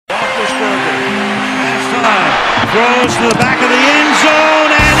Throws to the back of the end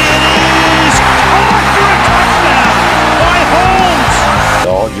zone, and it is off for a touchdown by Holmes.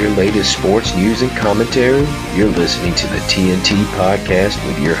 All your latest sports news and commentary, you're listening to the TNT Podcast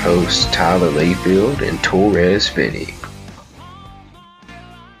with your hosts Tyler Layfield and Torrez Finney.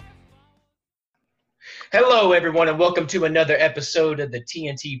 Hello, everyone, and welcome to another episode of the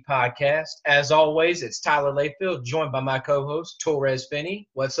TNT Podcast. As always, it's Tyler Layfield, joined by my co-host, Torrez Finney.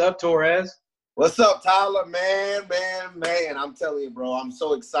 What's up, Torrez? What's up, Tyler? Man. I'm telling you, bro, I'm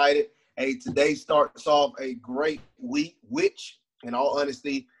so excited. Hey, today starts off a great week, which, in all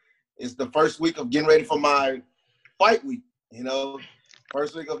honesty, is the first week of getting ready for my fight week. You know,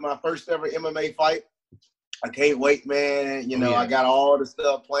 first week of my first ever MMA fight. I can't wait, man. You know, I got all the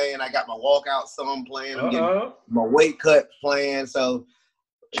stuff playing. I got my walkout song playing. I'm getting my weight cut playing. So,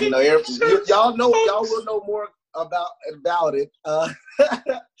 you know, y'all will know more about it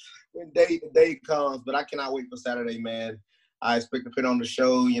when the day comes. But I cannot wait for Saturday, man. I expect to put on the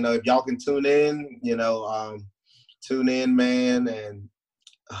show. You know, if y'all can tune in, tune in, man. And,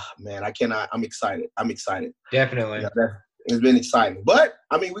 man, I cannot. I'm excited. Definitely. You know, it's been exciting. But,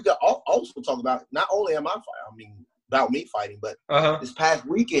 I mean, we could also talk about not only about me fighting, but this past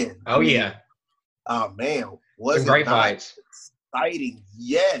weekend. Oh, yeah. Oh, man. Was great fights. Exciting.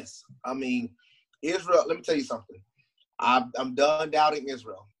 Yes. I mean, Israel, let me tell you something. I'm done doubting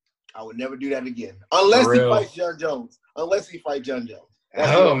Israel. I would never do that again. Unless he fights John Jones.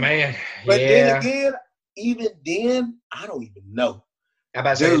 Man. But then again, even then, I don't even know. How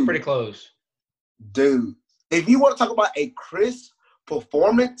about say it's pretty close? Dude. If you want to talk about a crisp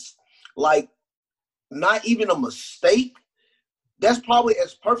performance, like not even a mistake, that's probably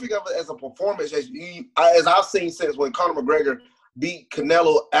as perfect of as a performance as I've seen since when Conor McGregor beat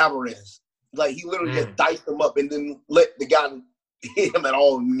Canelo Alvarez. Like he literally just diced him up and didn't let the guy hit him at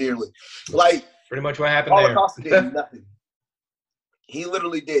all nearly. Like pretty much what happened there. Costa did nothing. He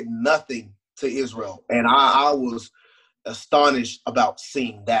literally did nothing to Israel, and I was astonished about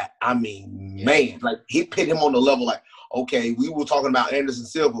seeing that. I mean, man, like he put him on the level like, okay, we were talking about Anderson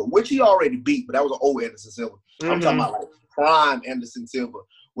Silva, which he already beat, but that was an old Anderson Silva. I'm talking about like prime Anderson Silva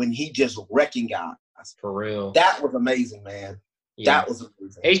when he just wrecking guys. For real. That was amazing, man. Yeah. That was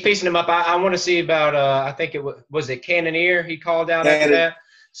amazing. He's piecing him up. I want to see about, I think it was it Cannonier he called out after that.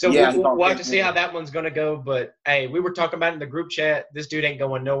 So we'll have to see how that one's going to go. But, hey, we were talking about it in the group chat. This dude ain't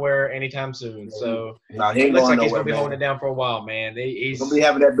going nowhere anytime soon. So he it looks like he's going to be holding it down for a while, man. He's going to be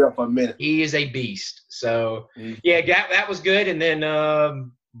having that belt for a minute. He is a beast. So, that was good. And then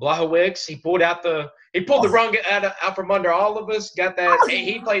Blachowicz, he pulled the rung out from under all of us. Got that.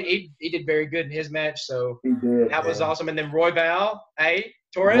 He did very good in his match. So that was awesome. And then Royval, hey,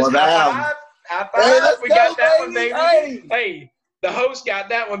 Torrez, high five. Hey, we got that one, baby. Hey. The host got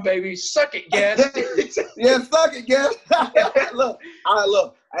that one, baby. Suck it, Guess. Yeah, suck it, Guess. Look, I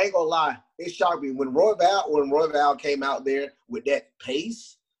ain't gonna lie. It shocked me when Royval came out there with that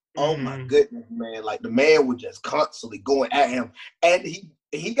pace. Oh my goodness, man! Like the man was just constantly going at him, and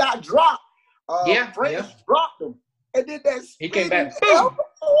he got dropped. Frank dropped him, and then that he came back.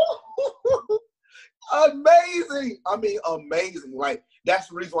 Amazing! I mean, amazing. Like that's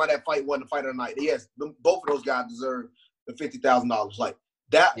the reason why that fight won the fight of the night. Yes, both of those guys deserve the $50,000. Like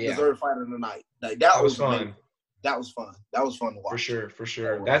that deserved fighter of the night. Like that was fun. Amazing. That was fun. That was fun to watch. For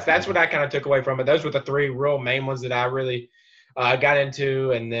sure. That's what I kind of took away from it. Those were the three real main ones that I really got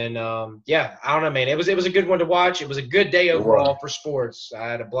into. And then I don't know, man. It was a good one to watch. It was a good day overall for sports. I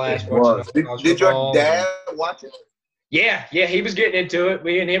had a blast watching. Did your dad watch it? Yeah, he was getting into it.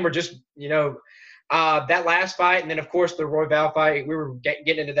 We and him were just, that last fight, and then of course the Royval fight. We were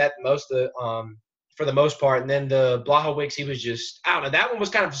getting into that for the most part. And then the Blachowicz, he was just, I don't know, that one was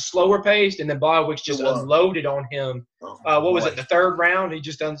kind of slower paced, and then Blachowicz just unloaded on him. What was it, the third round? He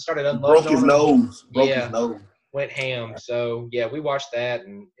just started unloading. Broke his nose. Went ham. So, we watched that,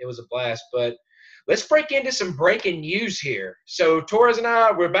 and it was a blast. But let's break into some breaking news here. So, Torrez and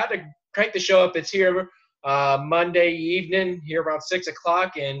I, we're about to crank the show up. It's here Monday evening, here around 6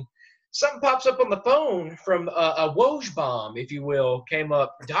 o'clock, and something pops up on the phone from a Woj bomb, if you will, came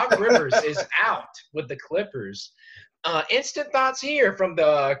up. Doc Rivers is out with the Clippers. Instant thoughts here from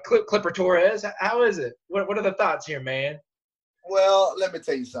the Clipper Torrez. How is it? What are the thoughts here, man? Well, let me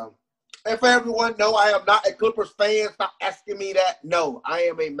tell you something. And for everyone, no, I am not a Clippers fan. Stop asking me that. No, I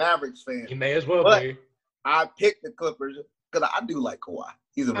am a Mavericks fan. You may as well be. I picked the Clippers because I do like Kawhi.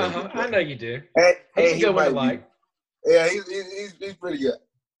 He's a really good player. I know you do. And he's a good one to like. Yeah, he's pretty good.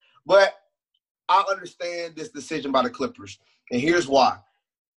 But I understand this decision by the Clippers, and here's why.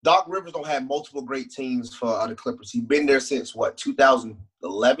 Doc Rivers don't have multiple great teams for the Clippers. He's been there since,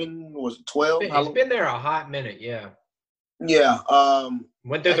 2011? Was it 12? He's been there a hot minute, yeah. Yeah.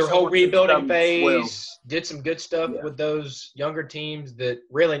 Went through their whole rebuilding phase, did some good stuff with those younger teams that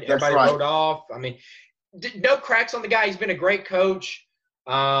really everybody wrote off. I mean, no cracks on the guy. He's been a great coach.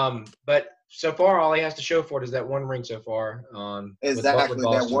 But so far, all he has to show for it is that one ring so far. Exactly,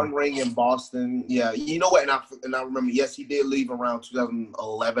 that one ring in Boston. Yeah, you know what? And I remember, yes, he did leave around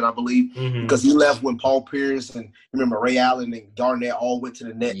 2011, I believe, because he left when Paul Pierce and remember Ray Allen and Garnett all went to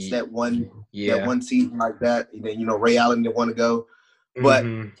the Nets that one season like that. And then Ray Allen didn't want to go, but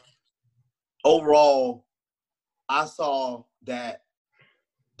overall, I saw that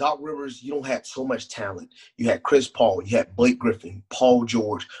Doc Rivers, you don't have so much talent. You had Chris Paul, you had Blake Griffin, Paul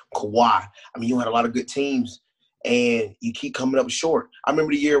George, Kawhi. I mean, you had a lot of good teams, and you keep coming up short. I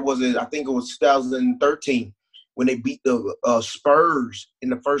remember the year I think it was 2013 when they beat the Spurs in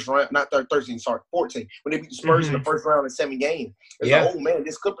the first round. Not 13, sorry, 14. When they beat the Spurs in the first round in 7 games. It's like, oh, man,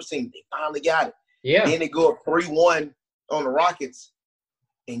 this Clippers team, they finally got it. Yeah. Then they go up 3-1 on the Rockets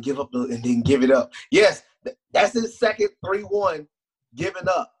and give it up. Yes, that's his second 3-1. Giving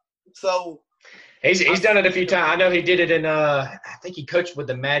up. So he's done it a few times. I know he did it in I think he coached with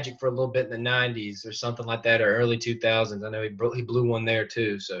the Magic for a little bit in the 90s or something like that, or early 2000s. I know he blew one there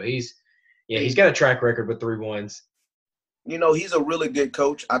too. So he's got a track record with 3-1s. He's a really good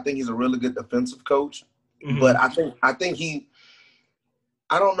coach. I think he's a really good defensive coach. But I think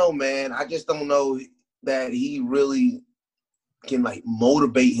I don't know, man. I just don't know that he really can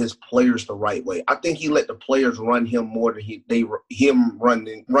motivate his players the right way. I think he let the players run him more than him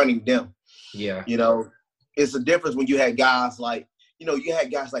running them. Yeah. It's a difference when you had guys like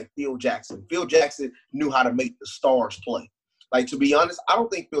Phil Jackson. Phil Jackson knew how to make the stars play. To be honest, I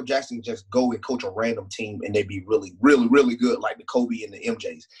don't think Phil Jackson can just go and coach a random team and they'd be really, really, really good like the Kobe and the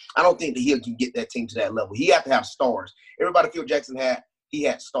MJs. I don't think that he can get that team to that level. He had to have stars. Everybody Phil Jackson had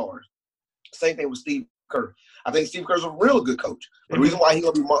stars. Same thing with Steve Kerr. I think Steve Kerr's a real good coach. But the reason why he's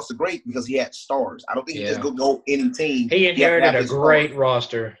going to be monster great because he had stars. I don't think he just go any team. He inherited a great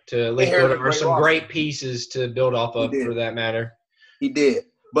roster or some great pieces to build off of for that matter. He did.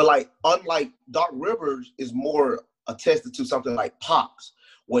 But unlike Doc Rivers is more attested to something like Pops,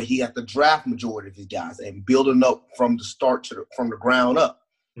 where he had to draft majority of his guys and building up from the start from the ground up.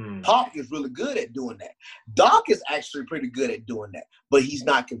 Pop is really good at doing that. Doc is actually pretty good at doing that, but he's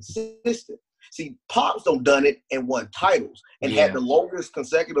not consistent. See, Pop's done it and won titles and had the longest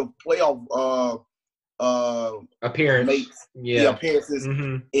consecutive playoff appearances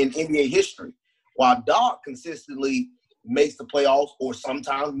in NBA history, while Doc consistently makes the playoffs or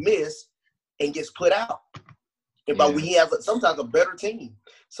sometimes miss and gets put out. But he has sometimes a better team.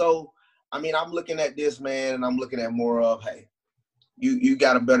 So, I mean, I'm looking at this, man, and I'm looking at more of, hey, you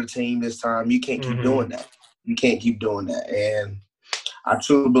got a better team this time. You can't keep doing that. You can't keep doing that. And I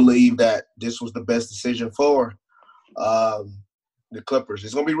truly believe that this was the best decision for the Clippers.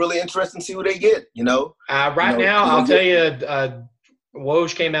 It's going to be really interesting to see who they get, now, I'll tell you,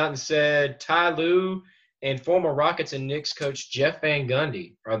 Woj came out and said Ty Lue and former Rockets and Knicks coach Jeff Van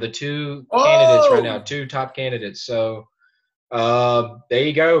Gundy are the two candidates right now, two top candidates. So there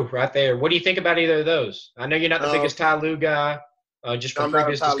you go right there. What do you think about either of those? I know you're not the biggest Ty Lue guy, just from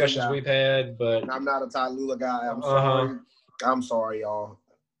previous discussions we've had. But I'm not a Ty Lue guy. I'm sorry. I'm sorry, y'all.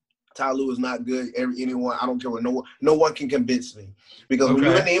 Ty Lue is not good. Anyone, I don't care what no one can convince me. Because when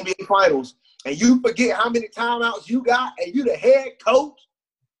you're in the NBA Finals and you forget how many timeouts you got and you the head coach,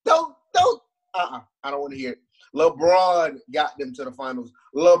 I don't want to hear it. LeBron got them to the finals.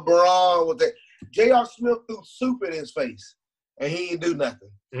 LeBron was there. J.R. Smith threw soup in his face and he didn't do nothing.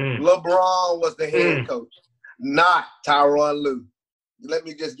 LeBron was the head coach, not Tyronn Lue. Let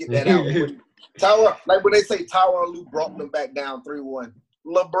me just get that out. When they say Tyronn Lue brought them back down 3-1,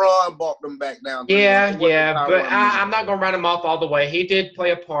 LeBron brought them back down 3-1. But I'm not going to run him off all the way. He did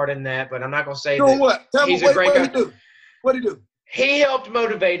play a part in that, but I'm not going to say he's a great guy. What did he do? He helped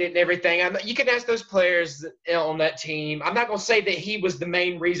motivate it and everything. You can ask those players on that team. I'm not going to say that he was the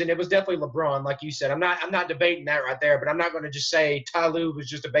main reason. It was definitely LeBron, like you said. I'm not debating that right there, but I'm not going to just say Ty Lue was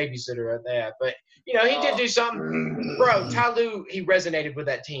just a babysitter at that. But, he did do something. Bro, Ty Lue, he resonated with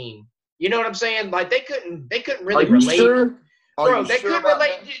that team. You know what I'm saying? They couldn't really relate. Sure? Bro, they couldn't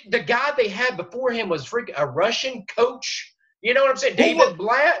relate. The guy they had before him was freaking a Russian coach. You know what I'm saying? David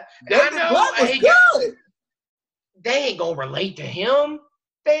Blatt. David Blatt was good. They ain't gonna relate to him.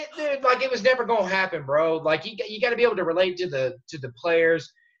 It was never gonna happen, bro. You got to be able to relate to the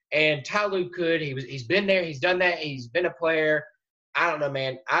players. And Ty Lue could. He's been there. He's done that. He's been a player. I don't know,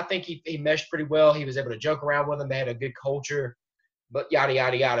 man. I think he meshed pretty well. He was able to joke around with them. They had a good culture. but yada,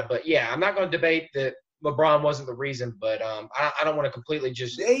 yada, yada. But, yeah, I'm not going to debate that LeBron wasn't the reason, but I don't want to completely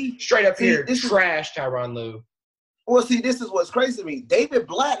just straight up here trash Tyronn Lue. Well, see, this is what's crazy to me. David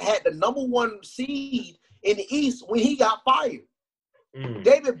Blatt had the number 1 seed in the East when he got fired.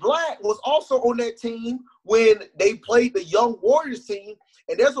 David Blatt was also on that team when they played the young Warriors team,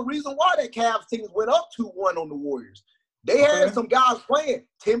 and there's a reason why that Cavs team went up 2-1 on the Warriors. They had some guys playing.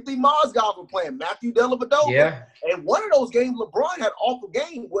 Timothy Mozgov was playing, Matthew Dellavedova. Yeah. And one of those games, LeBron had an awful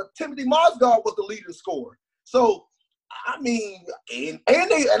game where Timothy Mozgov was the leading scorer. So, I mean, they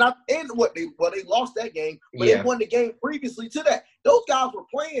lost that game, but they won the game previously to that. Those guys were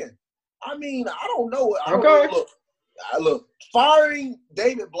playing. I mean, I don't know. Look, firing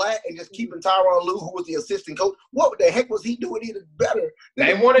David Blatt and just keeping Tyronn Lue, who was the assistant coach, what the heck was he doing even better?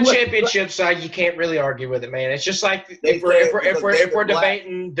 They won a championship, so you can't really argue with it, man. It's just like if we're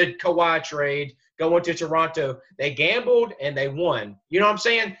debating the Kawhi trade going to Toronto, they gambled and they won. You know what I'm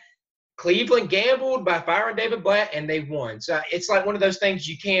saying? Cleveland gambled by firing David Blatt and they won. So it's like one of those things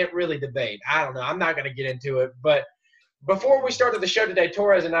you can't really debate. I don't know. I'm not going to get into it. But before we started the show today,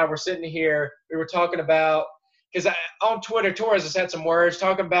 Torres and I were sitting here. We were talking about – because on Twitter, Torres has had some words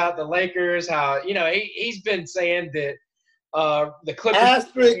talking about the Lakers, how, he's been saying that the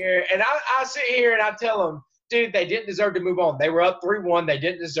Clippers here. And I sit here and I tell him, dude, they didn't deserve to move on. They were up 3-1. They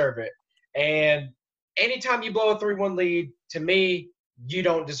didn't deserve it. And anytime you blow a 3-1 lead, to me, you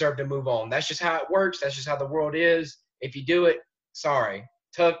don't deserve to move on. That's just how it works. That's just how the world is. If you do it, sorry.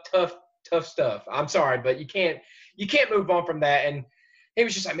 Tough stuff. I'm sorry, but you can't move on from that. And he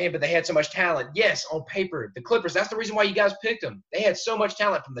was just like, man, but they had so much talent. Yes, on paper, the Clippers, that's the reason why you guys picked them. They had so much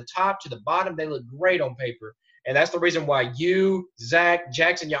talent from the top to the bottom. They look great on paper. And that's the reason why you, Zach,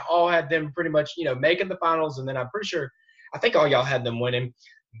 Jackson, y'all all had them pretty much, making the finals. And then I think all y'all had them winning.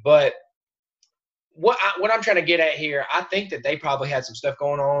 But what I'm trying to get at here, I think that they probably had some stuff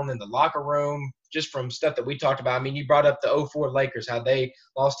going on in the locker room just from stuff that we talked about. I mean, you brought up the 2004 Lakers, how they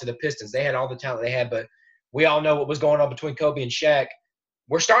lost to the Pistons. They had all the talent they had, but we all know what was going on between Kobe and Shaq.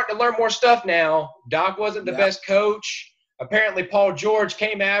 We're starting to learn more stuff now. Doc wasn't the best coach. Apparently, Paul George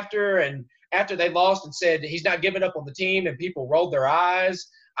came after they lost and said he's not giving up on the team, and people rolled their eyes.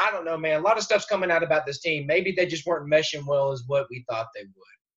 I don't know, man. A lot of stuff's coming out about this team. Maybe they just weren't meshing well as what we thought they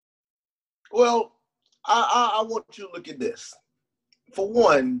would. Well, I want you to look at this. For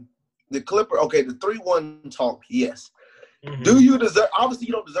one, the Clipper, okay, the 3-1 talk, yes. Mm-hmm. Do you deserve – obviously,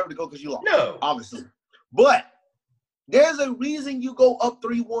 you don't deserve to go because you lost. No. Obviously. But – there's a reason you go up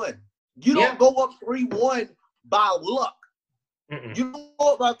 3-1. You don't go up 3-1 by luck. Mm-mm. You don't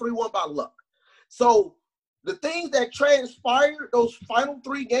go up by 3-1 by luck. So the things that transpired, those final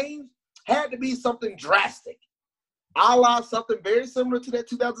 3 games, had to be something drastic. A la something very similar to that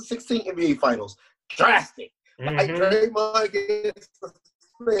 2016 NBA Finals. Drastic. Mm-hmm. Like Draymond gets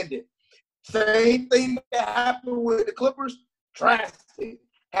suspended. Same thing that happened with the Clippers. Drastic.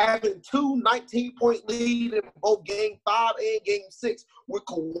 Having 2 19-point lead in both Game 5 and Game 6 with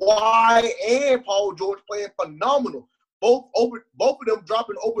Kawhi and Paul George playing phenomenal. Both of them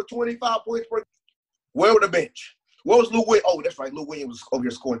dropping over 25 points per game. Where was the bench? Where was Lou Williams? Oh, that's right. Lou Williams was over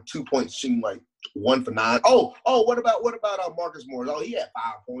here scoring 2 points, shooting like 1 for 9. Oh, what about Marcus Morris? Oh, he had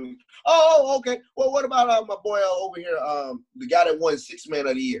 5 points. Oh, okay. Well, what about my boy over here, the guy that won 6th Man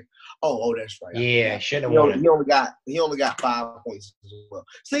of the Year? Oh, that's right. Yeah, shouldn't have won. He only got 5 points as well.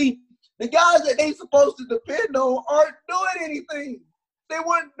 See, the guys that they supposed to depend on aren't doing anything. They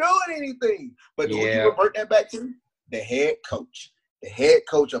weren't doing anything. But do you revert that back to the head coach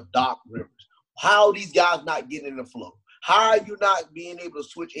of Doc Rivers? How are these guys not getting in the flow? How are you not being able to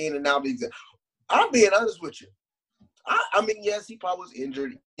switch in and out? I'm being honest with you. I mean, yes, he probably was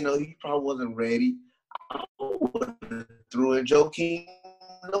injured. He probably wasn't ready. I would have threw in Joakim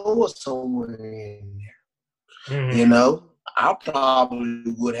Noah somewhere in there. Mm-hmm. I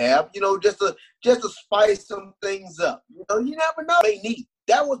probably would have. Just to spice some things up. You never know. They need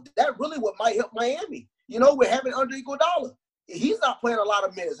that really what might help Miami. With having Andre Iguodala. He's not playing a lot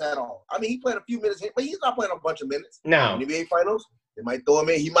of minutes at all. I mean, he played a few minutes, but he's not playing a bunch of minutes. No. In the NBA Finals, they might throw him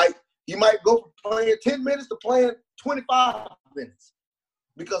in. He might go from playing 10 minutes to playing 25 minutes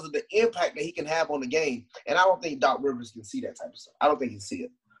because of the impact that he can have on the game. And I don't think Doc Rivers can see that type of stuff. I don't think he can see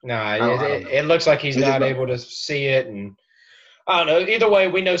it. No, it looks like he's not able to see it. And I don't know. Either way,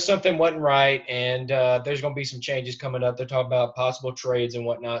 we know something wasn't right, and there's going to be some changes coming up. They're talking about possible trades and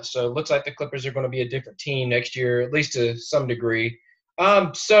whatnot. So it looks like the Clippers are going to be a different team next year, at least to some degree.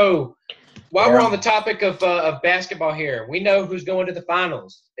 So while we're on the topic of basketball here, we know who's going to the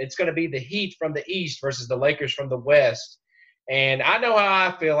finals. It's going to be the Heat from the East versus the Lakers from the West. And I know how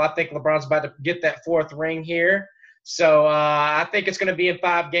I feel. I think LeBron's about to get that 4th ring here. So I think it's going to be in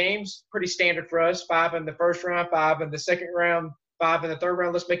 5 games. Pretty standard for us. 5 in the first round, 5 in the second round, 5 in the third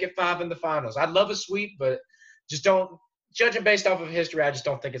round. Let's make it 5 in the finals. I'd love a sweep, but just don't – judging based off of history, I just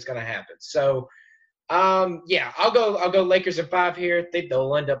don't think it's going to happen. So, I'll go Lakers in 5 here. I think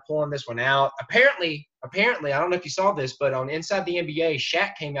they'll end up pulling this one out. Apparently, I don't know if you saw this, but on Inside the NBA,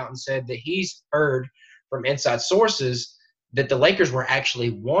 Shaq came out and said that he's heard from inside sources that the Lakers were actually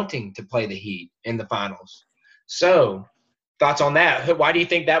wanting to play the Heat in the finals. So, thoughts on that? Why do you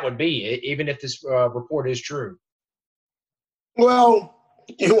think that would be, even if this report is true? Well,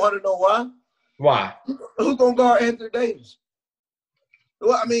 you want to know why? Why? Who's gonna guard Anthony Davis?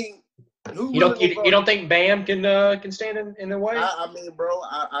 Well, I mean, you don't think Bam can stand in the way? I mean, bro,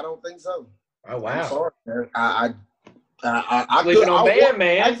 I don't think so. Oh wow! I'm sorry, man. I Sleeping on Bam,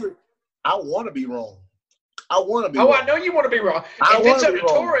 man. Actually, I want to be wrong. I want to be. Oh, wrong. I know you want to be wrong. If it's up to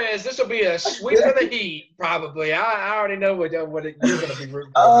Torres, this will be a sweep for the Heat, probably. I already know what you're going to be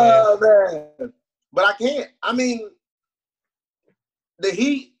rooting for. Oh man, but I can't. I mean, the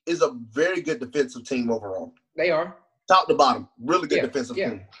Heat is a very good defensive team overall. They are top to bottom, really good defensive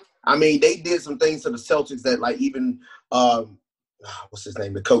team. I mean, they did some things to the Celtics that, like, even what's his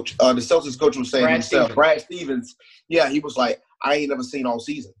name? The coach, the Celtics coach was saying himself, Brad Stevens. Yeah, he was like, I ain't never seen all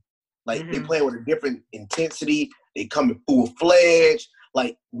season. Like, they playing with a different intensity. They coming full-fledged.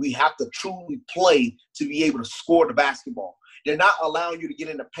 Like, we have to truly play to be able to score the basketball. They're not allowing you to get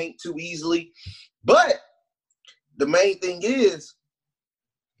in the paint too easily. But the main thing is,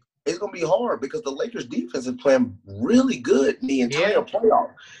 it's going to be hard because the Lakers' defense is playing really good in the entire playoff.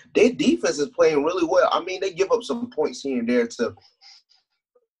 Their defense is playing really well. I mean, they give up some points here and there to,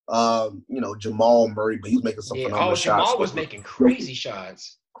 Jamal Murray, but he's making some phenomenal shots. Jamal was making crazy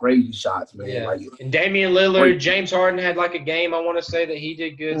shots. Crazy shots, man. Yeah. Like, and Damian Lillard, James Harden had like a game. I want to say that he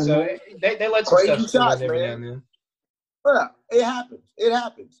did good. So they let some crazy stuff shots, every man. now and then. Yeah, it happens. It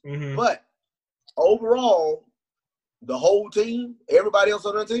happens. But overall, the whole team, everybody else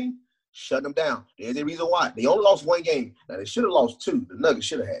on their team, shut them down. There's a reason why. They only lost 1 game. Now, they should have lost 2. The Nuggets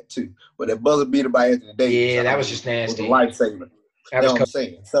should have had 2. But that buzzer beater by Anthony Davis. Yeah, that was just nasty. Was a lifesaver. You know what I'm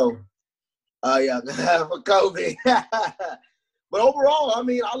saying? So, for Kobe. But overall, I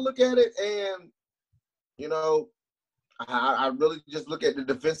mean, I look at it and, I really just look at the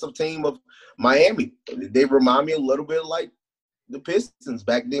defensive team of Miami. They remind me a little bit like the Pistons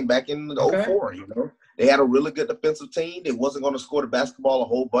back in 04, They had a really good defensive team. They wasn't going to score the basketball a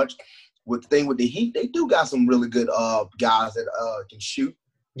whole bunch. With the thing with the Heat, they do got some really good guys that can shoot.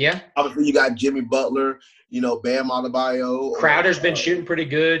 Yeah. Obviously, you got Jimmy Butler, Bam Adebayo. Crowder's been shooting pretty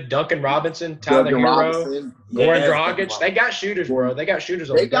good. Duncan Robinson, Tyler Hero, Goran Dragic. They got shooters, bro. They got shooters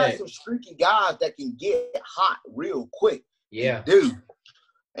on the They got some streaky guys that can get hot real quick. Yeah. Dude.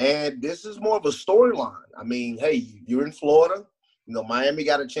 And this is more of a storyline. I mean, hey, you're in Florida. Miami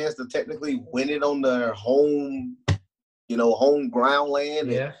got a chance to technically win it on their home, home ground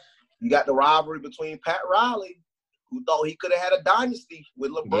land. Yeah. You got the rivalry between Pat Riley, who thought he could have had a dynasty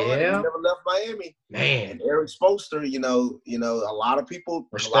with LeBron and he never left Miami. Man. And Eric Spoelstra, a lot of people,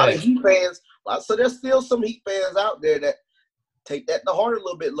 a lot of Heat fans. So there's still some Heat fans out there that take that to heart a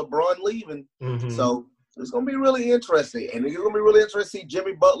little bit, LeBron leaving. So it's going to be really interesting. And it's going to be really interesting to see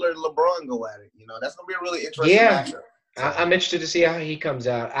Jimmy Butler and LeBron go at it. That's going to be a really interesting matchup. I'm interested to see how he comes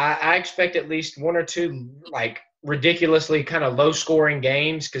out. I expect at least 1 or 2, like, ridiculously kind of low-scoring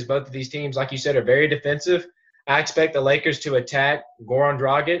games because both of these teams, like you said, are very defensive. I expect the Lakers to attack Goran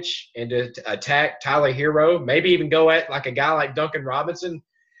Dragic and to attack Tyler Hero, maybe even go at like a guy like Duncan Robinson.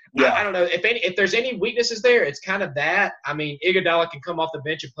 Yeah. I don't know. If there's any weaknesses there, it's kind of that. I mean, Iguodala can come off the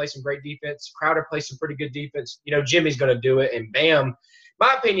bench and play some great defense. Crowder plays some pretty good defense. Jimmy's going to do it. And Bam,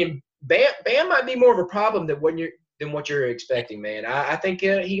 my opinion, Bam might be more of a problem than what you're expecting, man. I think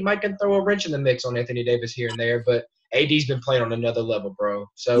he might can throw a wrench in the mix on Anthony Davis here and there, but AD's been playing on another level, bro.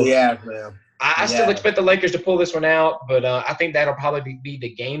 So yeah, man. I still expect the Lakers to pull this one out, but I think that'll probably be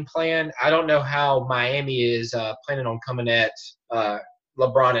the game plan. I don't know how Miami is planning on coming at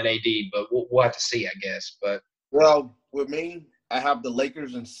LeBron and AD, but we'll have to see, I guess. But with me, I have the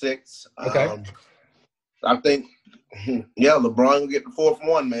Lakers in 6. Okay. I think, LeBron will get the 4th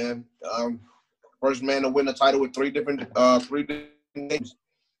one, man. First man to win the title with 3 different games.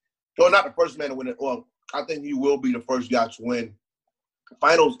 Well, not the first man to win it. Well, I think he will be the first guy to win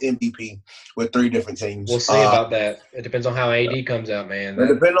Finals MVP with 3 different teams. We'll see about that. It depends on how AD comes out, man. It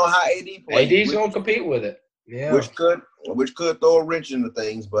depends on how AD plays. AD's going to compete with it. Yeah. Which could throw a wrench into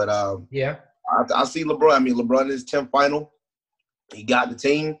things, but I see LeBron. I mean, LeBron is 10th final. He got the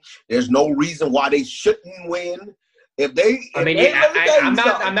team. There's no reason why they shouldn't win. I'm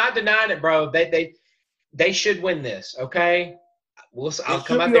not denying it, bro. they should win this. Okay, I'll come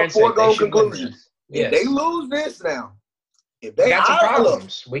should out be there a and say they foregone should win conclusion. this. If Yes. they lose this now, if We they got some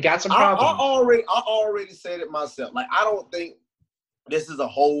problems. We got some I problems. already said it myself. Like, I don't think this is a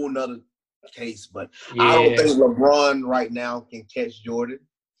whole nother case, but Yeah. I don't think LeBron right now can catch Jordan.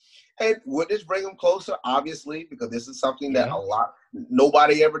 And would this bring him closer? Obviously, because this is something that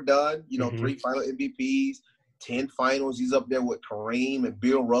nobody ever done. You know, 3 final MVPs, 10 finals. He's up there with Kareem and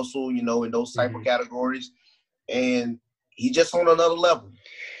Bill Russell, you know, in those type of categories. And he's just on another level.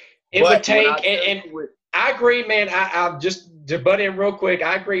 It would take, and I agree, man. I'll just to butt in real quick.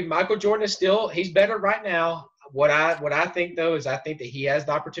 I agree. Michael Jordan is he's better right now. What I think though is I think that he has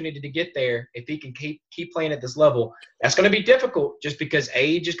the opportunity to get there if he can keep playing at this level. That's going to be difficult just because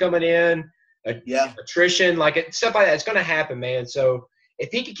age is coming in, attrition, stuff like that. It's going to happen, man. So if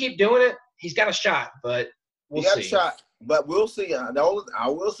he can keep doing it, he's got a shot. But we'll see. He got a shot, but we'll see. I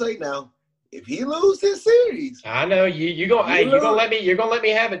will say now, if he loses this series, I know you're gonna let me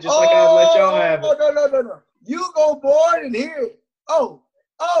have it just like I let y'all have it. No. You go bored and hear it. Oh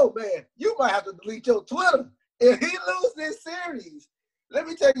man, you might have to delete your Twitter. If he loses this series, let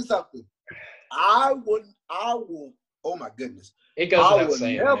me tell you something. I will. Oh my goodness. It goes without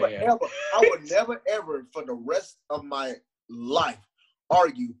saying. I would never ever for the rest of my life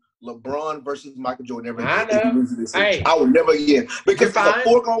argue LeBron versus Michael Jordan ever again. I know. Hey, I would never again because it's a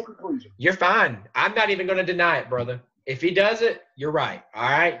foregone conclusion. You're fine. I'm not even going to deny it, brother. If he does it, you're right. All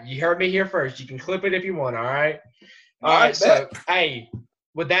right. You heard me here first. You can clip it if you want. All right. All right. So, hey,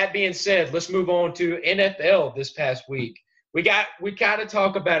 with that being said, let's move on to NFL this past week. We got to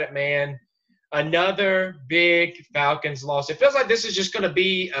talk about it, man. Another big Falcons loss. It feels like this is just going to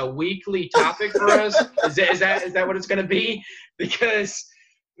be a weekly topic for us. Is that what it's going to be? Because,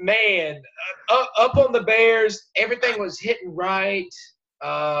 man, up on the Bears, everything was hitting right.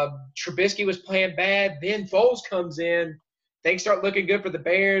 Trubisky was playing bad. Then Foles comes in. Things start looking good for the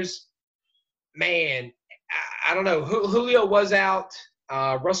Bears. Man, I don't know. Julio was out.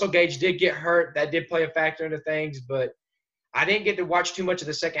 Russell Gage did get hurt. That did play a factor into things, but I didn't get to watch too much of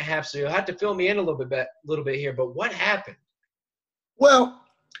the second half, so you'll have to fill me in a little bit here. But what happened? Well,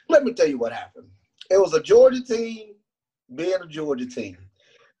 let me tell you what happened. It was a Georgia team being a Georgia team.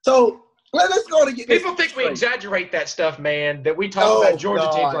 So let's go to get this. People think we exaggerate that stuff, man, that we talk about Georgia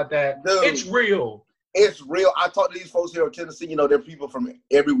teams like that. Dude, it's real. It's real. I talk to these folks here in Tennessee. You know, they're people from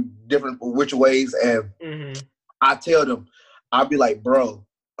every different which ways, and I tell them, I'll be like, bro,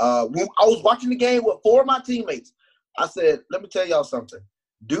 I was watching the game with 4 of my teammates. I said, let me tell y'all something.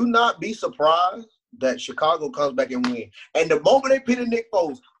 Do not be surprised that Chicago comes back and win. And the moment they pitted Nick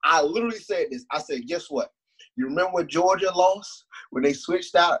Foles, I literally said this. I said, guess what? You remember when Georgia lost when they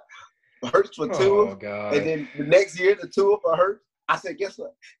switched out Hurts for Tua? And then the next year, the Tua for Hurts? I said, guess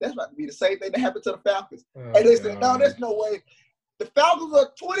what? That's about to be the same thing that happened to the Falcons. And they said, no, there's no way. The Falcons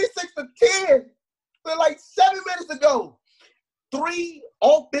are 26-10 with like 7 minutes to go. 3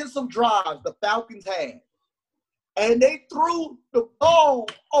 offensive drives the Falcons had. And they threw the ball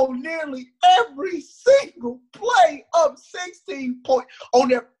on nearly every single play of 16 points on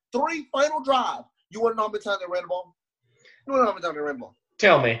their 3 final drives. You want to know how many times they ran the ball? You want to know how many times they ran the ball?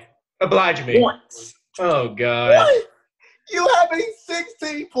 Tell me. Oblige me. Once. Oh, God. What? You have a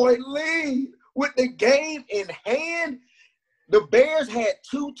 16-point lead with the game in hand. The Bears had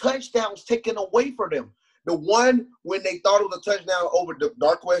 2 touchdowns taken away from them. The one when they thought it was a touchdown over the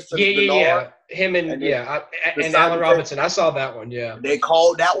Darqueze. Yeah. Him and Allen Robinson. I saw that one, yeah. They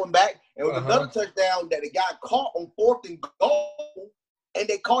called that one back. It was another touchdown that it got caught on 4th and goal, and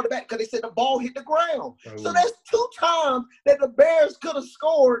they called it back because they said the ball hit the ground. Oh. So that's 2 times that the Bears could have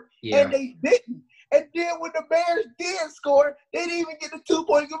scored, and they didn't. And then when the Bears did score, they didn't even get the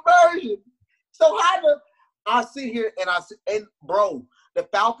 2-point conversion. So I sit here and bro, the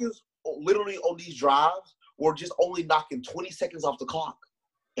Falcons literally on these drives were just only knocking 20 seconds off the clock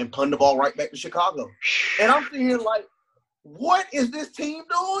and punting the ball right back to Chicago. And I'm sitting here like, what is this team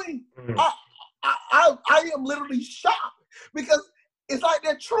doing? I am literally shocked because it's like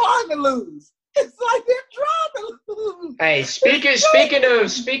they're trying to lose. It's like they're trying to lose. Hey,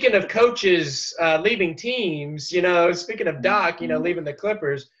 speaking of coaches leaving teams, you know, speaking of Doc, you know, leaving the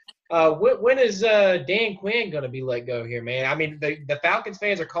Clippers, when is Dan Quinn going to be let go here, man? I mean, the Falcons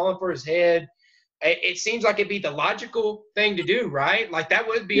fans are calling for his head. It seems like it'd be the logical thing to do, right? Like that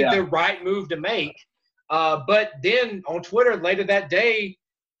would be the right move to make. But then on Twitter later that day,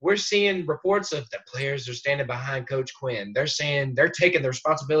 we're seeing reports of the players are standing behind Coach Quinn. They're saying they're taking the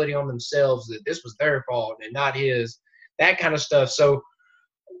responsibility on themselves that this was their fault and not his, that kind of stuff. So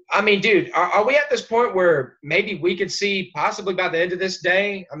I mean, dude, are we at this point where maybe we could see possibly by the end of this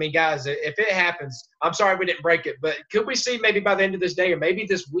day? I mean, guys, if it happens, I'm sorry we didn't break it, but could we see maybe by the end of this day or maybe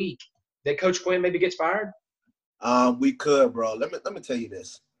this week that Coach Quinn maybe gets fired? We could, bro. Let me tell you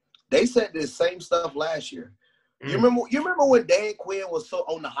this. They said this same stuff last year. You remember when Dan Quinn was so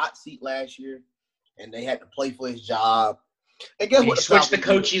on the hot seat last year, and they had to play for his job. And guess what? He switched the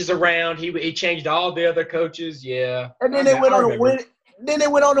coaches around. He changed all the other coaches. Yeah. And then they went on a win. Then they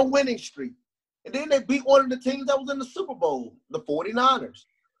went on a winning streak. And then they beat one of the teams that was in the Super Bowl, the 49ers.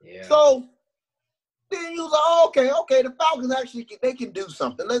 Yeah. So then you was like, oh, okay, the Falcons actually they can do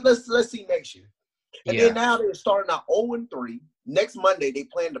something. Let's see next year. And then now they're starting out 0-3. Next Monday they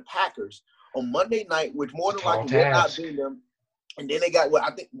playing the Packers on Monday night, which more than likely will not beat them. And then they got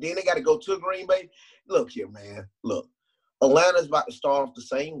then they got to go to Green Bay. Look here, man. Look, Atlanta's about to start off the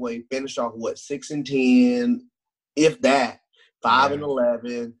same way, finish off 6-10, if that,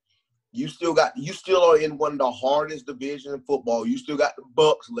 5-11. You still are in one of the hardest divisions in football. You still got the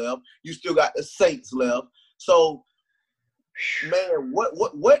Bucks left. You still got the Saints left. So, man,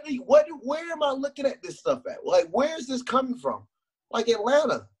 where am I looking at this stuff at? Like, where is this coming from? Like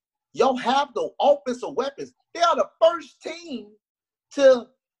Atlanta, y'all have the offensive weapons. They are the first team to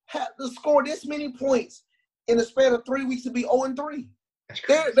have to score this many points in the span of 3 weeks to be 0-3.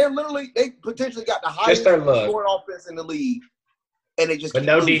 They're literally they potentially got the highest scoring offense in the league, and they just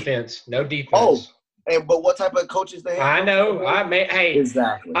no defense. Oh, but what type of coaches they have? I know. Hey,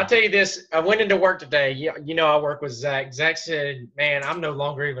 exactly. I'll tell you this. I went into work today. You know, I work with Zach. Zach said, "Man, I'm no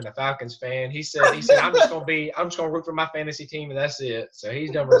longer even a Falcons fan." He said, I'm just gonna root for my fantasy team, and that's it. So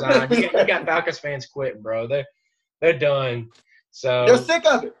he's done resigned. You got Falcons fans quitting, bro. They're done. So they're sick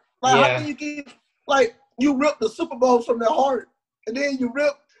of it. Like, how can you keep you rip the Super Bowl from their heart, and then you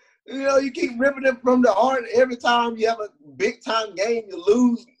keep ripping it from the heart every time you have a big time game, you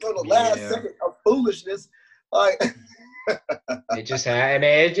lose on the last second of foolishness. Like it just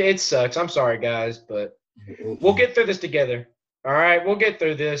it sucks. I'm sorry, guys, but we'll get through this together. All right, we'll get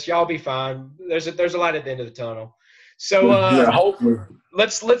through this. Y'all be fine. There's a light at the end of the tunnel. So hopefully.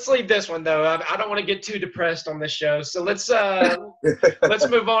 Let's leave this one though. I don't want to get too depressed on this show. So let's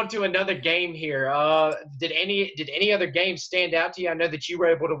move on to another game here. Did any other games stand out to you? I know that you were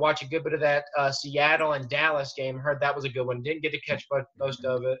able to watch a good bit of that Seattle and Dallas game. Heard that was a good one. Didn't get to catch most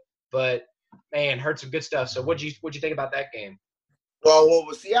of it, but man, heard some good stuff. So what'd you think about that game? Well,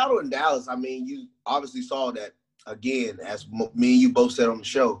 with Seattle and Dallas, I mean, you obviously saw that again, as me and you both said on the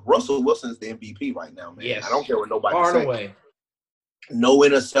show. Russell Wilson's the MVP right now, man. Yes. I don't care what nobody says. Far says. away. No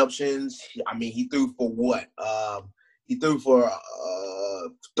interceptions. I mean, he threw for what? He threw for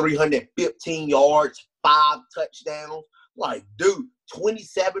 315 yards, 5 touchdowns. Like, dude,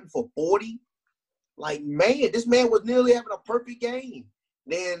 27 for 40. Like, man, this man was nearly having a perfect game.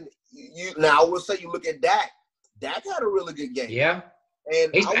 Then I will say you look at Dak. Dak had a really good game. Yeah.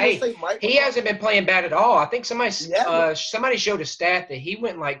 And he hasn't been playing bad at all. I think somebody showed a stat that he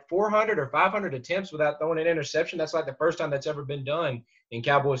went like 400 or 500 attempts without throwing an interception. That's like the first time that's ever been done in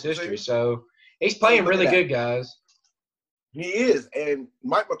Cowboys history. So he's playing really good, guys. He is. And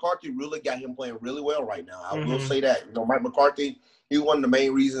Mike McCarthy really got him playing really well right now. I will say that. You know, Mike McCarthy, he was one of the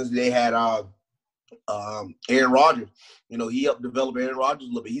main reasons they had Aaron Rodgers. You know, he helped develop Aaron Rodgers a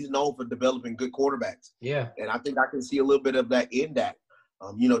little bit. He's known for developing good quarterbacks. Yeah. And I think I can see a little bit of that in Dak.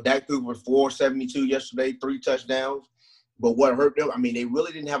 You know, Dak threw for 472 yesterday, 3 touchdowns. But what hurt them, I mean, they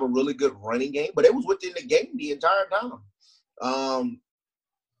really didn't have a really good running game, but it was within the game the entire time.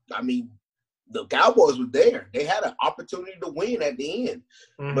 I mean, the Cowboys were there. They had an opportunity to win at the end.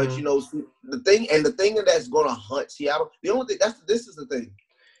 Mm-hmm. But, you know, the thing that's going to hunt Seattle, the only thing, this is the thing.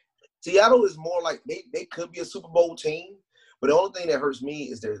 Seattle is more like they could be a Super Bowl team. But the only thing that hurts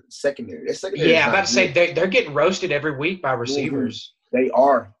me is their secondary. Yeah, I'm about to say they're getting roasted every week by receivers. Mm-hmm. They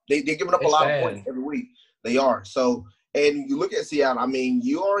are. They're giving up a lot of points every week. They are. So, and you look at Seattle, I mean,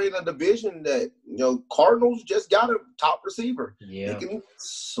 you are in a division that, you know, Cardinals just got a top receiver. Yeah. They can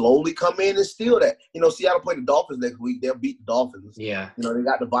slowly come in and steal that. You know, Seattle play the Dolphins next week. They'll beat the Dolphins. Yeah. You know, they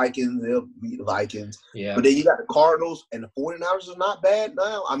got the Vikings. They'll beat the Vikings. Yeah. But then you got the Cardinals, and the 49ers are not bad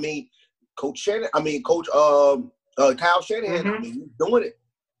now. I mean, Kyle Shanahan, I mean, he's doing it.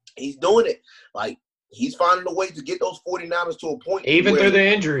 He's doing it. Like, he's finding a way to get those 49ers to a point. Even through the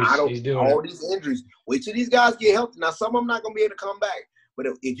injuries, he's doing all these injuries. Wait till these guys get healthy. Now, some of them not going to be able to come back. But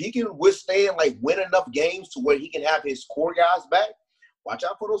if he can withstand, like, win enough games to where he can have his core guys back, watch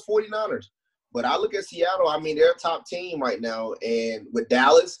out for those 49ers. But I look at Seattle, I mean, they're a top team right now. And with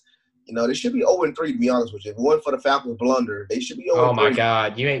Dallas, you know, they should be 0-3, to be honest with you. If it wasn't for the Falcons blunder, they should be 0-3. Oh, my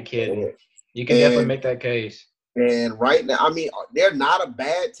God. You ain't kidding. You can definitely make that case. And right now, I mean, they're not a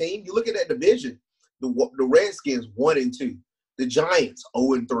bad team. You look at that division, the Redskins 1-2, the Giants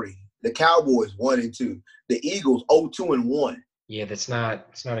 0-3, the Cowboys 1-2, the Eagles 0-2-1. Yeah, it's not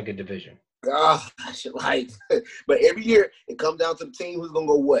a good division. Gosh, but every year it comes down to the team who's gonna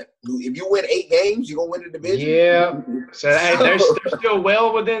go what? If you win 8 games, you're gonna win the division. Yeah. So hey, they're still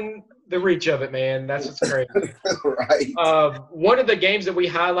well within the reach of it, man. That's what's crazy. Right. One of the games that we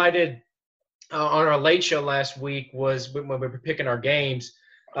highlighted on our late show last week was when we were picking our games.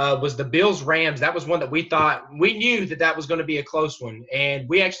 Was the Bills-Rams. That was one that we knew that was going to be a close one, and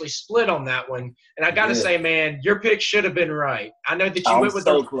we actually split on that one. And I got to say, man, your pick should have been right. I know that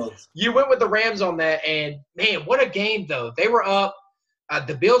you went with the Rams on that, and man, what a game though. They were up.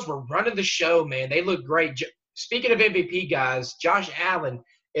 The Bills were running the show, man. They looked great. Speaking of MVP guys, Josh Allen.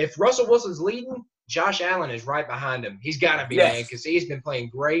 If Russell Wilson's leading, Josh Allen is right behind him. He's got to be, man, because he's been playing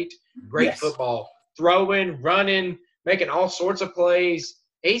great football, throwing, running, making all sorts of plays.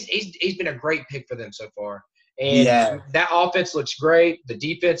 He's been a great pick for them so far. And that offense looks great. The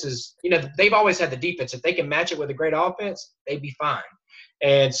defense is, they've always had the defense. If they can match it with a great offense, they'd be fine.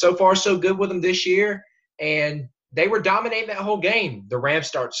 And so far, so good with them this year. And they were dominating that whole game. The Rams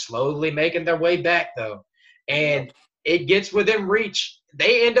start slowly making their way back, though. And it gets within reach.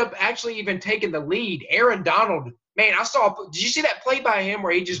 They end up actually even taking the lead. Aaron Donald, man, did you see that play by him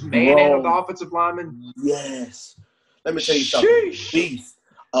where he just manhandled the offensive lineman? Yes. Let me tell you something. Beast.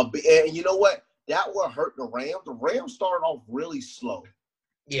 And you know what? That will hurt the Rams. The Rams started off really slow.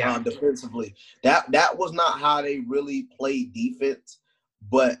 Defensively. That was not how they really played defense.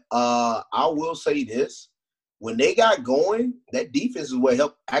 But I will say this. When they got going, that defense is what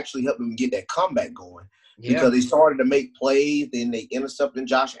helped them get that comeback going. Yeah. Because they started to make plays, then they intercepted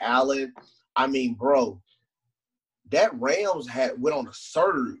Josh Allen. I mean, bro, that Rams went on a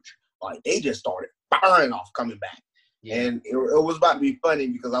surge. Like, they just started firing off coming back. Yeah. And it was about to be funny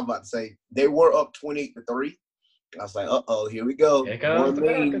because I'm about to say they were up 28-3. I was like, here we go. Here comes the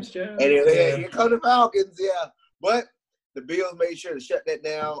Falcons, Joe. And here come the Falcons, But the Bills made sure to shut that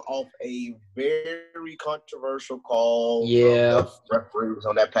down off a very controversial call. Yeah. From the referees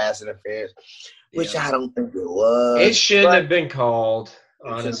on that pass interference, which I don't think it was. It shouldn't have been called,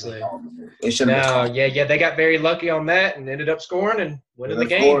 honestly. It shouldn't have been called. Yeah, they got very lucky on that and ended up scoring and winning the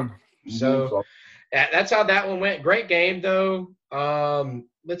game. So that's how that one went. Great game, though.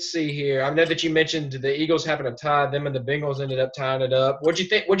 Let's see here. I know that you mentioned the Eagles having a tie. Them and the Bengals ended up tying it up. What'd you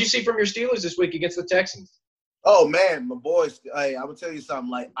think? What'd you see from your Steelers this week against the Texans? Oh, man, my boys. Hey, I'm going to tell you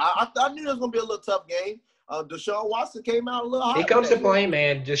something. Like, I knew it was going to be a little tough game. Deshaun Watson came out a little hot. He comes to play,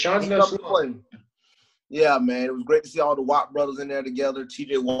 man. Deshaun's no play. Yeah, man. It was great to see all the Watt brothers in there together.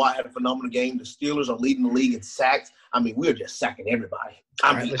 T.J. Watt had a phenomenal game. The Steelers are leading the league in sacks. I mean, we're just sacking everybody.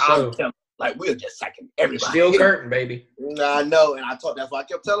 We're just sacking everybody. Steel curtain, baby. I know, and that's why I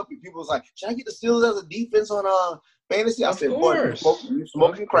kept telling people, was like, should I get the Steelers as a defense on fantasy? I said, boy, you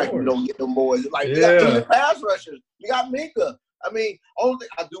smoking crack, you don't get them boys. Like, you got 2 pass rushers. You got Minka. I mean, only thing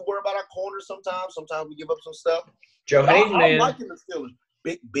I do worry about our corners sometimes. Sometimes we give up some stuff. Joe Hayden, man. I'm liking the Steelers.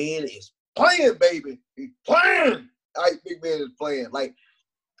 Big Ben is playing, baby. He's playing. Like, Big Ben is playing. Like,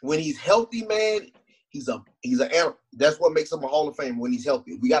 when he's healthy, man, he's an animal. That's what makes him a Hall of Fame when he's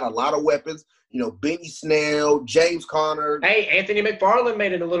healthy. We got a lot of weapons. Benny Snell, James Conner. Hey, Anthony McFarland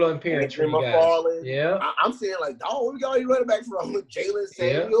made a little appearance for you guys. Yeah. I'm saying, like, we got any running backs from Jalen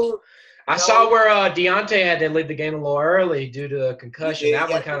Samuel. Yeah. I saw where Deontay had to leave the game a little early due to a concussion. That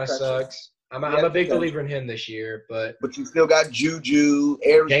one kind of sucks. I'm a big believer in him this year, but you still got Juju,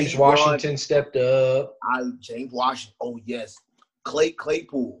 James Washington stepped up. James Washington. Oh yes,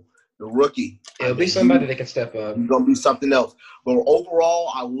 Claypool, the rookie. It'll be somebody that can step up. He's gonna be something else. But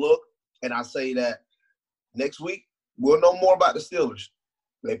overall, I look and I say that next week we'll know more about the Steelers.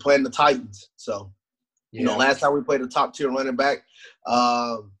 They playing the Titans, so last time we played a top tier running back.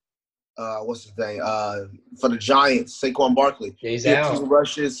 What's his name? For the Giants, Saquon Barkley. Yeah, he's out. 15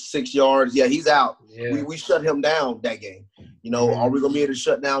 rushes, 6 yards. Yeah, he's out. Yeah. We shut him down that game. Are we going to be able to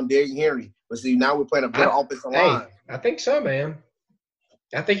shut down Derrick Henry? But see, now we're playing a better offensive line. I think so, man.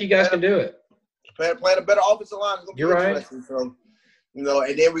 I think you guys can do it. Playing a better offensive line is going to be interesting. So, and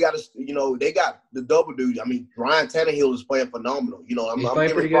then we got to, they got the double dude. I mean, Ryan Tannehill is playing phenomenal. He's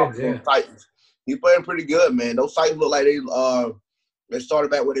playing pretty good. Yeah. Titans. He's playing pretty good, man. Those Titans look like they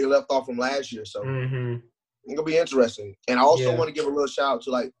started back where they left off from last year, so it's gonna be interesting. And I also want to give a little shout out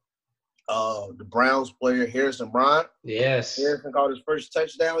to the Browns player Harrison Bryant. Yes, Harrison caught his first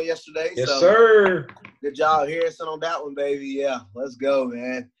touchdown yesterday. Yes, sir. Good job, Harrison, on that one, baby. Yeah, let's go,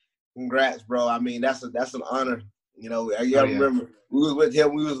 man. Congrats, bro. I mean, that's an honor. You gotta remember we was with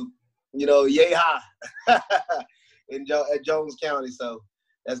him. We was yay high at Jones County. So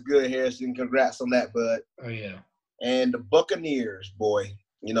that's good, Harrison. Congrats on that, bud. Oh yeah. And the Buccaneers, boy,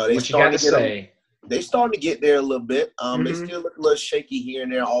 they What you got to say? They starting to get there a little bit. They still look a little shaky here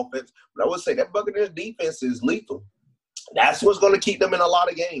and there offense, but I would say that Buccaneers defense is lethal. That's what's going to keep them in a lot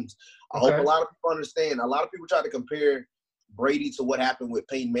of games. I hope a lot of people understand. A lot of people try to compare Brady to what happened with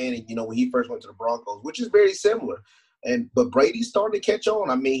Peyton Manning, when he first went to the Broncos, which is very similar. But Brady's starting to catch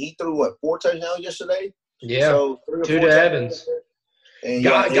on. I mean, he threw 4 touchdowns yesterday? Yeah, so 2 to Evans. And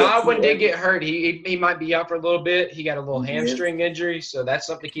Godwin did get hurt. He might be out for a little bit. He got a little hamstring injury, so that's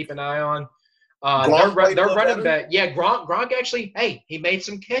something to keep an eye on. Their running back, Gronk actually, he made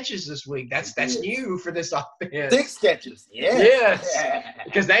some catches this week. That's new for this offense. 6 catches, yes,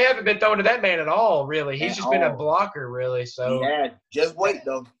 because they haven't been throwing to that man at all. Really, he's just been a blocker, really. So just wait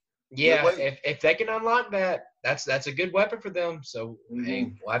though. Yeah, if they can unlock that, that's a good weapon for them. So we'll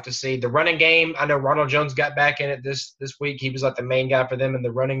have to see the running game. I know Ronald Jones got back in it this week. He was like the main guy for them in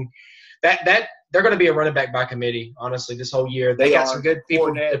the running. That they're going to be a running back by committee. Honestly, this whole year they got some good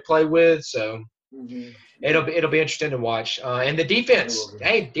people to play with. So it'll be interesting to watch. And the defense,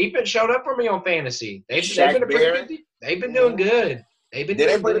 defense showed up for me on fantasy. They've been doing good. They've been. Then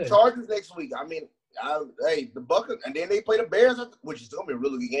they play the Chargers next week. I mean. The Buckers, and then they play the Bears, which is going to be a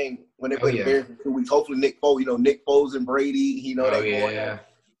really good game when they play the Bears in 2 weeks. Hopefully, Nick Foles and Brady,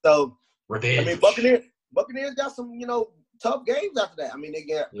 So, revenge. I mean, Buccaneers got some, tough games after that. I mean, they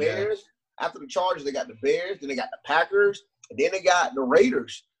got Bears. After the Chargers, they got the Bears. Then they got the Packers. And then they got the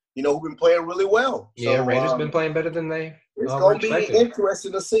Raiders, who've been playing really well. Yeah, Raiders been playing better than they It's going to be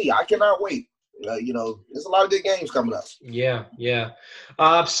interesting to see. I cannot wait. There's a lot of good games coming up. Yeah.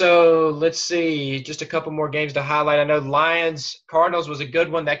 So let's see. Just a couple more games to highlight. I know Lions-Cardinals was a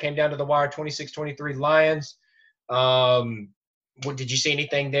good one. That came down to the wire, 26-23 Lions. Did you see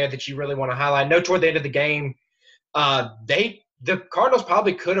anything there that you really want to highlight? I know toward the end of the game, the Cardinals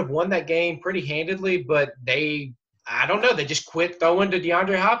probably could have won that game pretty handedly, but I don't know. They just quit throwing to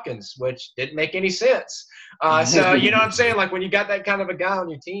DeAndre Hopkins, which didn't make any sense. So, you know what I'm saying? Like when you got that kind of a guy on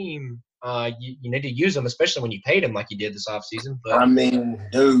your team, you need to use them, especially when you paid him like you did this offseason. But I mean,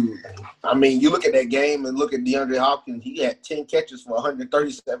 dude. You look at that game and look at DeAndre Hopkins. He had 10 catches for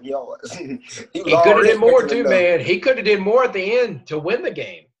 137 yards. he could have did more too, man. He could have did more at the end to win the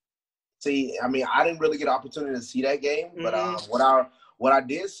game. See, I didn't really get an opportunity to see that game, but what I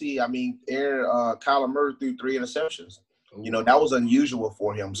did see, Kyler Murray threw 3 interceptions. That was unusual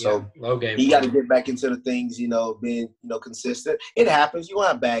for him. So low game. He got to get back into the things, being, consistent. It happens. You won't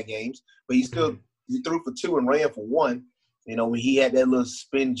have bad games, but he still he threw for 2 and ran for 1. When he had that little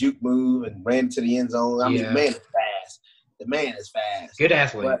spin juke move and ran to the end zone. The man is fast. The man is fast. Good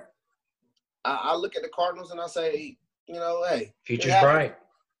athlete. But I look at the Cardinals and I say, hey. Future's bright.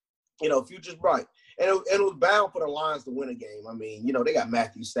 Future's bright. And it was bound for the Lions to win a game. They got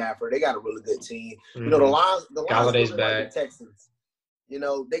Matthew Stafford. They got a really good team. The Lions Galladay's back. Like the Texans.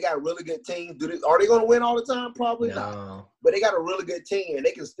 They got a really good team. Are they going to win all the time? Probably not. But they got a really good team, and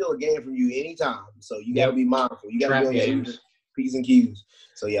they can steal a game from you anytime. So you got to be mindful. You got to be on your P's and Q's.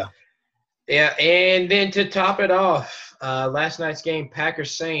 So, yeah. Yeah, and then to top it off, last night's game,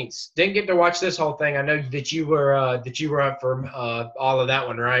 Packers-Saints. Didn't get to watch this whole thing. I know that you were up for all of that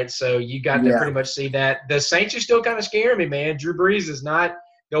one, right? So you got to pretty much see that. The Saints are still kind of scaring me, man. Drew Brees is not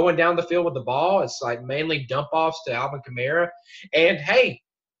going down the field with the ball. It's like mainly dump-offs to Alvin Kamara. And, hey,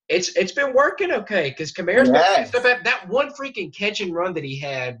 it's been working okay because Kamara's been stuff. That one freaking catch and run that he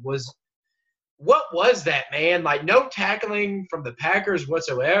had was – what was that, man? Like, no tackling from the Packers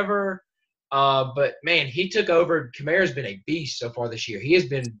whatsoever. But, man, he took over. Kamara's been a beast so far this year. He has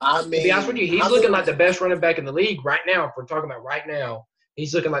been to be honest with you, he's looking like the best running back in the league right now. If we're talking about right now,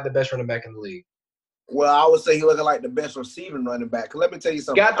 he's looking like the best running back in the league. Well, I would say he's looking like the best receiving running back. Let me tell you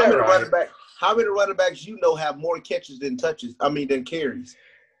something. Got that right. How many running backs have more catches than than carries?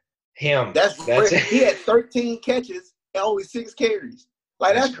 Him. That's he had 13 catches and only 6 carries.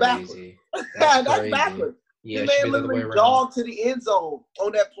 Like, that's backwards. That's backwards. Yeah, the man literally jogged to the end zone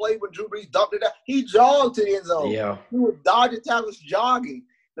on that play when Drew Brees dumped it out. He jogged to the end zone. Yeah. He was dodging tackles, jogging.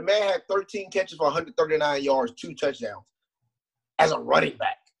 The man had 13 catches for 139 yards, 2 touchdowns as a running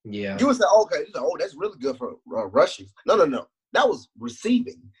back. Yeah. You would say, okay, that's really good for rushes. No. That was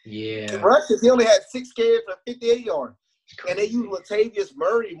receiving. Yeah. In rushes, he only had 6 carries for 58 yards. And they used Latavius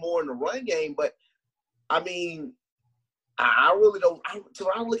Murray more in the run game. But, I really don't –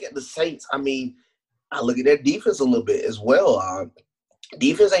 when I look at the Saints, I look at their defense a little bit as well.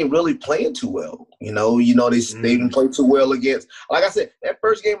 Defense ain't really playing too well. They didn't play too well against. Like I said, that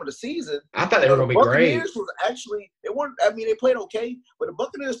first game of the season, I thought they were going to be great. Buccaneers was actually they weren't. I mean, they played okay, but the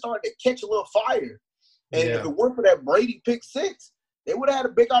Buccaneers started to catch a little fire. And if it weren't for that Brady pick six, they would have had a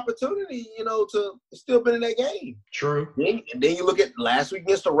big opportunity, to still been in that game. True. And then you look at last week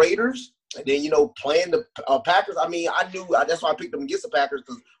against the Raiders, and then playing the Packers. I mean, that's why I picked them against the Packers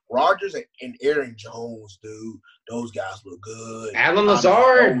because Rodgers and Aaron Jones, dude, those guys look good. Allen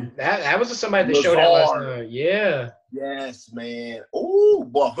Lazard, that was somebody that showed out last night. Yeah. Yes, man. Ooh,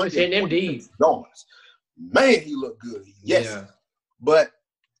 boy, he's hitting him deep. Man, he looked good. Yes. Yeah. But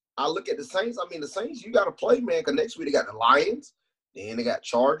I look at the Saints. I mean, the Saints, you got to play, man, because next week they got the Lions. Then they got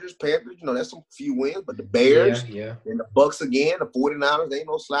Chargers, Panthers. That's some few wins. But the Bears, and the Bucks again, the 49ers, they ain't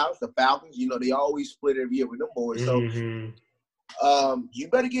no slouch. The Falcons, they always split every year with them boys. So you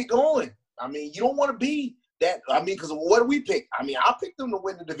better get going. I mean, you don't want to be that. I mean, because what did we pick? I mean, I picked them to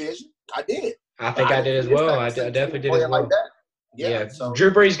win the division. I did. I think I did as well. I definitely did as well. Like that. Yeah. So.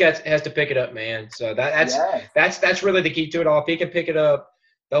 Drew Brees has to pick it up, man. So that's really the key to it all. If he can pick it up,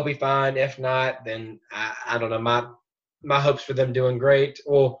 they'll be fine. If not, then I don't know. My hopes for them doing great.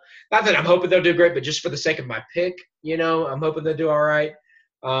 Well, not that I'm hoping they'll do great, but just for the sake of my pick, I'm hoping they'll do all right.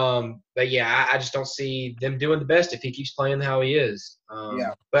 But yeah, I just don't see them doing the best if he keeps playing how he is.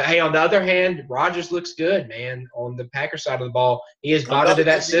 But hey, on the other hand, Rodgers looks good, man. On the Packers side of the ball, he has bought into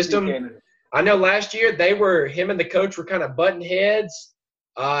that system. I know last year him and the coach were kind of butting heads.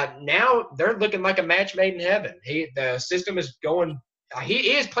 Now they're looking like a match made in heaven. The system is going.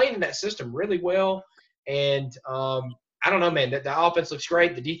 He is playing in that system really well, and I don't know, man. The offense looks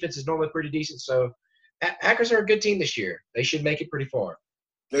great. The defense is normally pretty decent. So Packers are a good team this year. They should make it pretty far.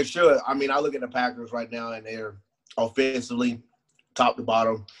 They should. I mean, I look at the Packers right now, and they're offensively top to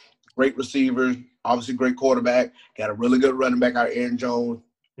bottom. Great receivers, obviously great quarterback. Got a really good running back out of Aaron Jones.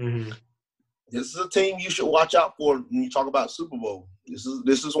 Mm-hmm. This is a team you should watch out for when you talk about Super Bowl. This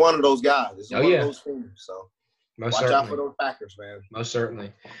is one of those guys. This is one of those teams. So watch out for those Packers, man. Most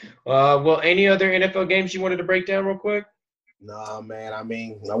certainly. Well, any other NFL games you wanted to break down real quick? Nah, man. I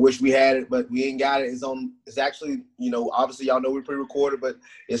mean, I wish we had it, but we ain't got it. It's actually, obviously y'all know we pre-recorded, but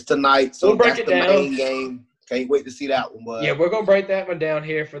it's tonight. So we'll break that's it the down. main game. Can't wait to see that one. But yeah, we're gonna break that one down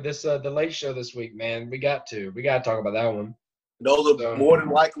here for this the late show this week, man. We got to talk about that one. Those are more than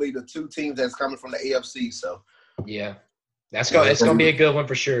likely the two teams that's coming from the AFC. So yeah, it's gonna be a good one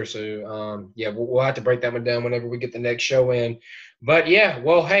for sure. So we'll have to break that one down whenever we get the next show in. But yeah,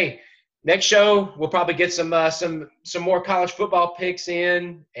 well, hey, next show we'll probably get some more college football picks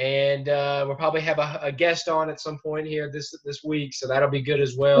in, and we'll probably have a guest on at some point here this week. So that'll be good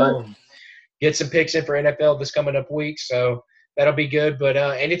as well. Right. Get some picks in for NFL this coming up week. So that'll be good. But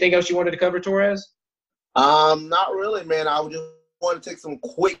anything else you wanted to cover, Torres? Not really, man. I would just want to take some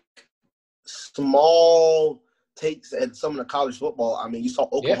quick, small takes at some of the college football. I mean, you saw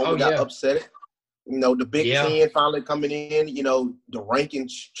Oklahoma got upset. The Big Ten finally coming in. The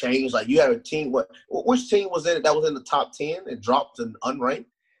rankings changed. Like you had a team. Which team was in it that was in the top 10 and dropped to unranked?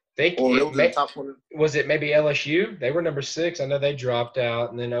 Was it maybe LSU? They were number 6. I know they dropped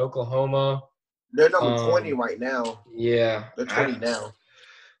out, and then Oklahoma. They're number 20 right now. Yeah, they're 20 now.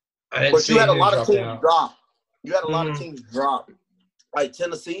 But you had a lot of teams drop. You had a lot of teams drop. Like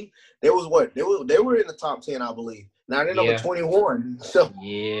Tennessee, they were in the top 10, I believe. Now they're number 21. So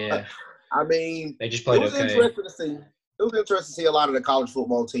yeah, I mean, they just played interesting to see. It was interesting to see a lot of the college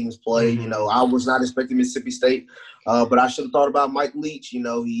football teams play. Mm-hmm. I was not expecting Mississippi State, but I should have thought about Mike Leach. He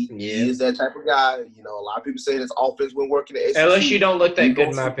is that type of guy. A lot of people say his offense went working at SEC. LSU don't look that good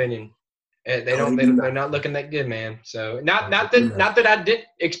in my opinion. They're not looking that good, man. So not that I didn't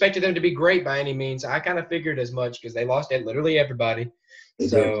expect them to be great by any means. I kind of figured as much because they lost at literally everybody. They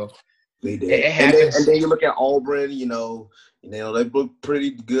did. It happens. And then you look at Auburn. They look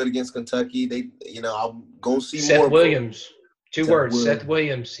pretty good against Kentucky. I'm gonna see Seth more. Williams. Two words. Seth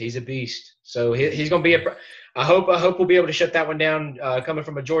Williams. He's a beast. So he's gonna be I hope we'll be able to shut that one down. Coming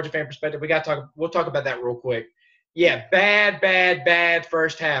from a Georgia fan perspective, we'll talk about that real quick. Yeah, bad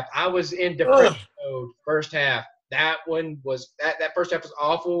first half. I was in depression mode first half. That one was that first half was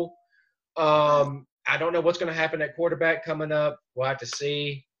awful. I don't know what's going to happen at quarterback coming up. We'll have to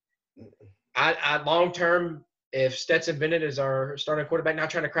see. I long term, if Stetson Bennett is our starting quarterback, not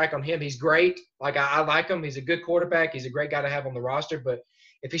trying to crack on him, he's great. Like I like him. He's a good quarterback. He's a great guy to have on the roster. But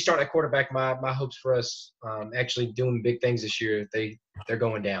if he's starting at quarterback, my hopes for us actually doing big things this year, they're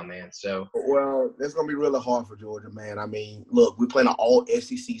going down, man. So it's gonna be really hard for Georgia, man. I mean, look, we're playing an all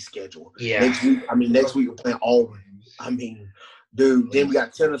SEC schedule. Yeah. Next week we're playing Auburn. I mean, dude. Then we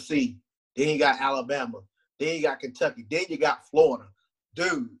got Tennessee. Then you got Alabama. Then you got Kentucky. Then you got Florida.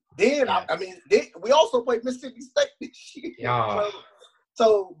 Dude, Then Yeah. we also played Mississippi State this year. Yeah.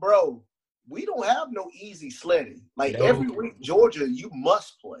 So, bro, we don't have no easy sledding. Like No. every week, Georgia, you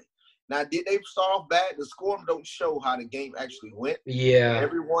must play. Now, did they start off bad? The score don't show how the game actually went. Yeah.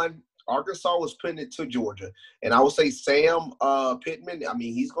 Arkansas was putting it to Georgia, and I would say Sam Pittman. I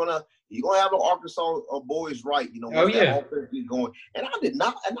mean, he's gonna have the Arkansas boys right. You know, once that offense is going. And I did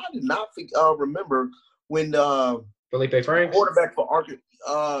not remember when Felipe Franks, quarterback for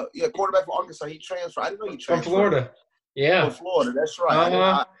Arkansas, he transferred. I didn't know he transferred from Florida. Yeah, from Florida. That's right.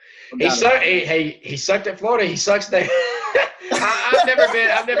 Uh-huh. He sucked at Florida. He sucks there.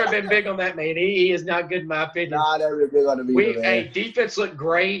 I've never been big on that man. He is not good in my opinion. Nah, never big on the man. Defense looked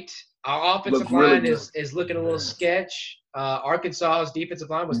great. Our offensive line is looking a little sketch. Arkansas's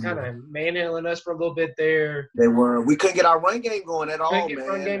defensive line was kind of manhandling us for a little bit there. They were. We couldn't get our run game going at all, man. Couldn't get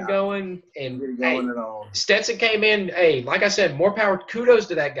run game going. And at all. Stetson came in. Hey, like I said, more power. Kudos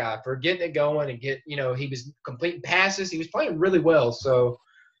to that guy for getting it going and he was completing passes. He was playing really well. So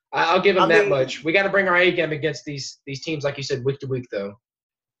I'll give him that much. We got to bring our A game against these teams, like you said, week to week, though.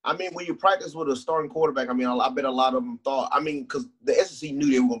 I mean, when you practice with a starting quarterback, I mean, I bet a lot of them thought. I mean, because the SEC knew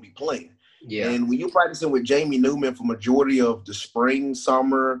they were going to be playing. Yeah. And when you're practicing with Jamie Newman for majority of the spring,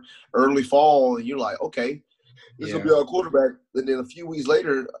 summer, early fall, you're like, okay, this will be our quarterback. And then a few weeks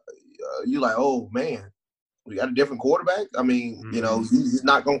later, you're like, oh, man, we got a different quarterback. I mean, you know, he's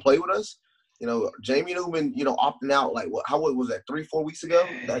not going to play with us. You know, Jamie Newman, opting out, like, what was that, 3-4 weeks ago?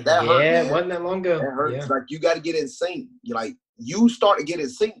 That hurt, man. It wasn't that long ago. That hurts. Like, you got to get in sync. You start to get in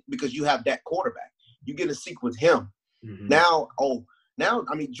sync because you have that quarterback. You get in sync with him. Mm-hmm. Now,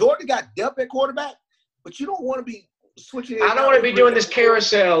 I mean, Jordan got depth at quarterback, but you don't want to be switching. I don't want to be doing this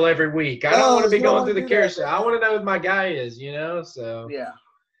carousel every week. I don't want to be going through the carousel. That. I want to know who my guy is, So yeah,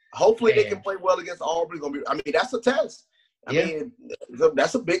 hopefully they can play well against Auburn. That's a test. I mean,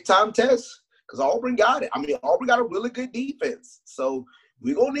 that's a big time test because Auburn got it. I mean, Auburn got a really good defense, so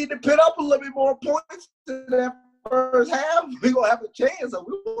we're gonna need to put up a little bit more points in that first half. We're gonna have a chance. So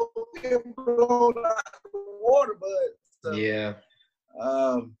we won't get blown out of the water, but yeah.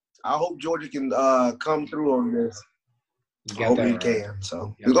 I hope Georgia can come through on this. I hope he can.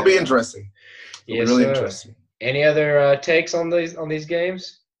 So it's gonna be interesting. Yes, really interesting. Any other takes on these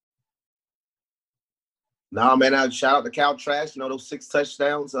games? No, man. I shout out to Cal Trask. Those 6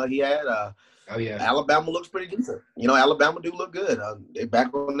 touchdowns he had. Oh yeah. Alabama looks pretty decent. Alabama do look good. They're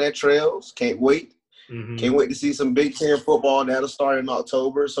back on their trails. Can't wait. Mm-hmm. Can't wait to see some Big Ten football. That'll start in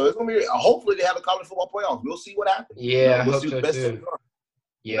October. So it's gonna be. Hopefully they have a college football playoff. We'll see what happens. Yeah, we'll I hope see so what the best too. teams are.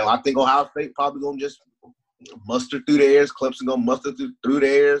 Yeah, I think Ohio State probably gonna just muster through the airs. Clemson gonna muster through the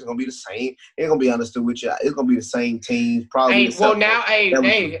airs. It's gonna be the same. Ain't gonna be understood with you. It's gonna be the same teams. Probably.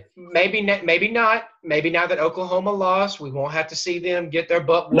 Maybe not. Maybe now that Oklahoma lost, we won't have to see them get their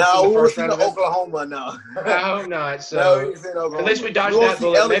butt whooped No, in the we first see round of Oklahoma. No, I hope not. So no, we see Oklahoma. at least we dodged that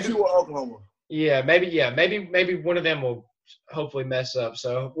bullet. LSU or Oklahoma. Maybe one of them will hopefully mess up.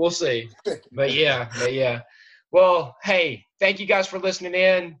 So we'll see. But yeah. Well, hey, thank you guys for listening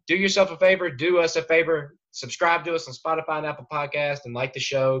in. Do yourself a favor. Do us a favor. Subscribe to us on Spotify and Apple Podcasts and like the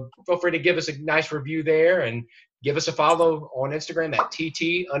show. Feel free to give us a nice review there and give us a follow on Instagram at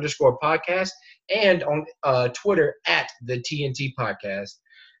TT_podcast and on Twitter at the TNT Podcast.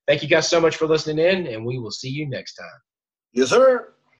 Thank you guys so much for listening in, and we will see you next time. Yes, sir.